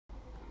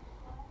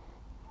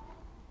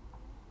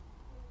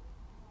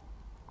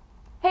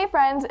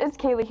friends, it's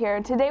Kaylee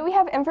here. Today we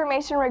have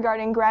information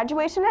regarding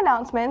graduation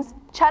announcements,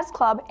 chess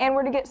club, and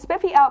where to get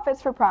spiffy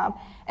outfits for prom.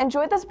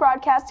 Enjoy this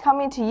broadcast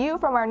coming to you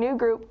from our new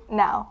group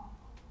now.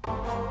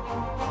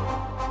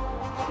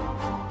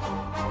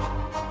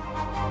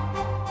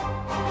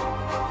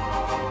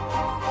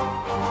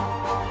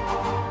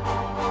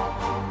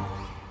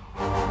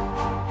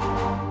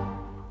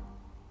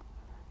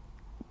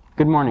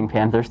 Good morning,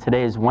 Panthers.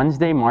 Today is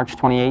Wednesday, March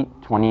 28,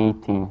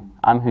 2018.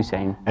 I'm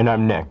Hussein. And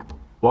I'm Nick.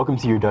 Welcome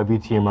to your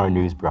Wtmr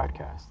News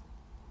broadcast.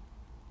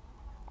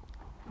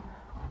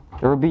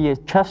 There will be a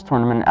chess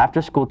tournament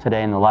after school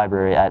today in the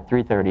library at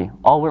 3:30.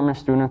 All Whitmer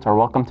students are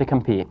welcome to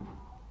compete.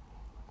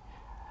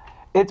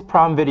 It's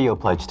prom video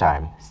pledge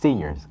time.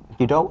 Seniors,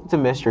 you don't want to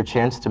miss your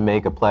chance to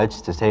make a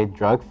pledge to stay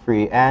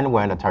drug-free and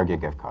win a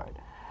Target gift card.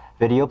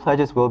 Video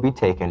pledges will be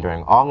taken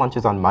during all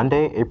lunches on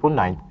Monday, April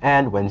 9th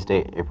and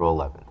Wednesday, April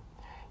 11th.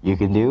 You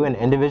can do an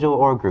individual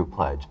or group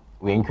pledge.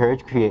 We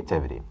encourage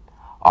creativity.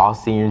 All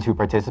seniors who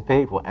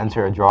participate will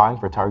enter a drawing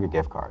for Target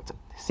gift cards.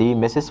 See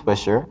Mrs.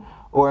 Swisher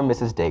or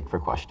Mrs. Dake for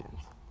questions.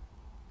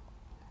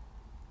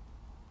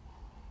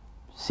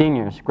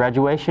 Seniors,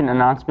 graduation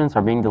announcements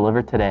are being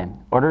delivered today.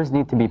 Orders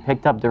need to be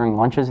picked up during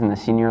lunches in the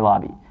senior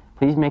lobby.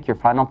 Please make your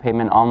final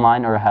payment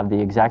online or have the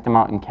exact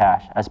amount in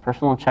cash, as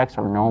personal checks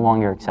are no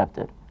longer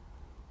accepted.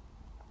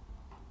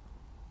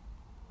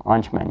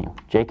 Lunch menu: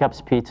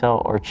 Jacob's Pizza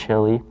or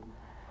chili.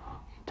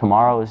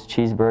 Tomorrow is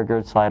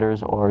cheeseburger,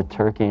 sliders, or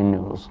turkey and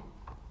noodles.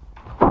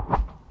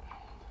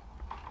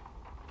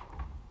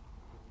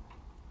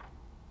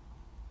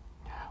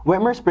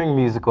 Whitmer Spring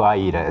Musical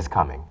Aida is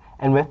coming.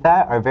 And with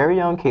that, our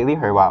very own Kaylee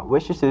Herwatt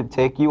wishes to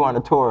take you on a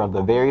tour of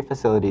the very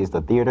facilities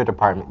the theater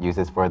department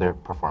uses for their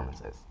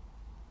performances.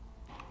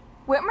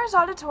 Whitmer's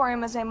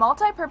auditorium is a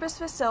multi-purpose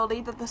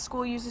facility that the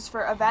school uses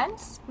for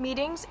events,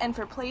 meetings, and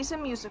for plays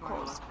and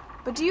musicals.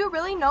 But do you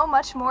really know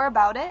much more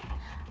about it?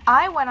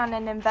 I went on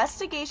an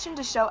investigation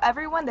to show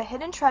everyone the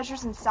hidden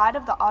treasures inside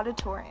of the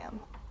auditorium.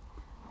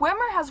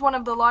 Whitmer has one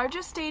of the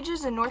largest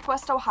stages in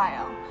Northwest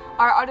Ohio.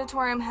 Our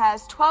auditorium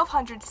has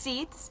 1,200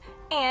 seats,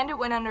 and it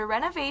went under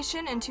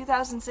renovation in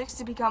 2006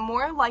 to become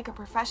more like a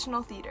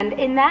professional theater. And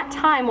in that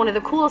time, one of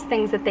the coolest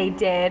things that they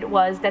did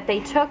was that they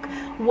took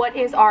what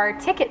is our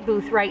ticket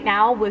booth right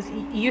now,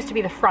 used to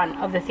be the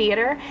front of the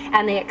theater,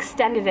 and they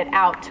extended it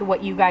out to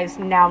what you guys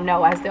now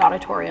know as the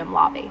auditorium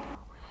lobby.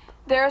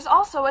 There is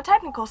also a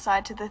technical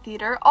side to the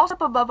theater, also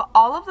up above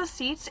all of the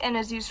seats, and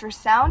is used for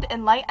sound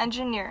and light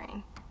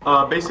engineering.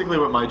 Basically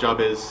what my job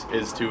is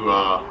to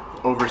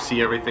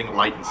oversee everything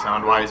light and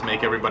sound-wise,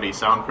 make everybody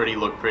sound pretty,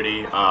 look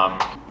pretty.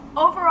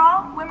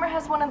 Overall, Whitmer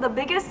has one of the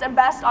biggest and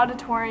best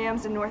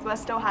auditoriums in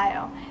Northwest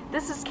Ohio.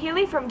 This is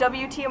Keely from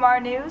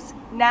WTMR News.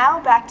 Now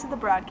back to the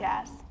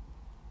broadcast.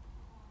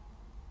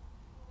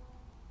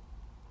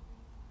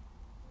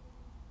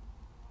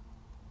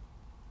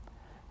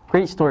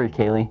 Great story,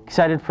 Kaylee.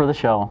 Excited for the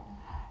show.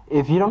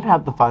 If you don't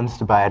have the funds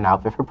to buy an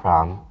outfit for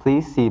prom,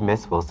 please see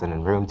Miss Wilson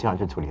in room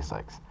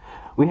 226.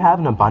 We have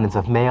an abundance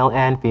of male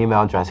and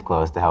female dress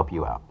clothes to help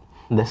you out.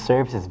 This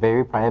service is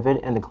very private,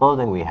 and the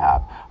clothing we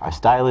have are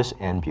stylish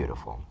and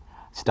beautiful.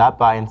 Stop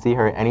by and see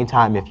her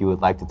anytime if you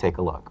would like to take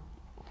a look.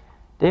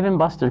 Dave &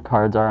 Buster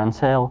cards are on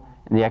sale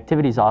in the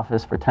activities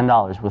office for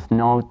 $10 with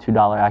no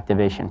 $2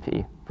 activation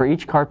fee. For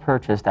each card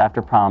purchased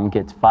after prom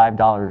gets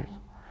 $5.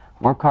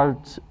 More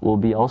cards will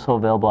be also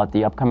available at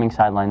the upcoming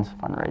Sidelines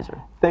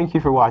fundraiser. Thank you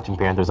for watching,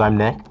 Panthers. I'm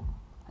Nick.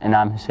 And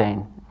I'm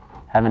Hussein.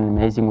 Have an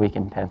amazing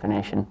weekend, Panther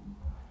Nation.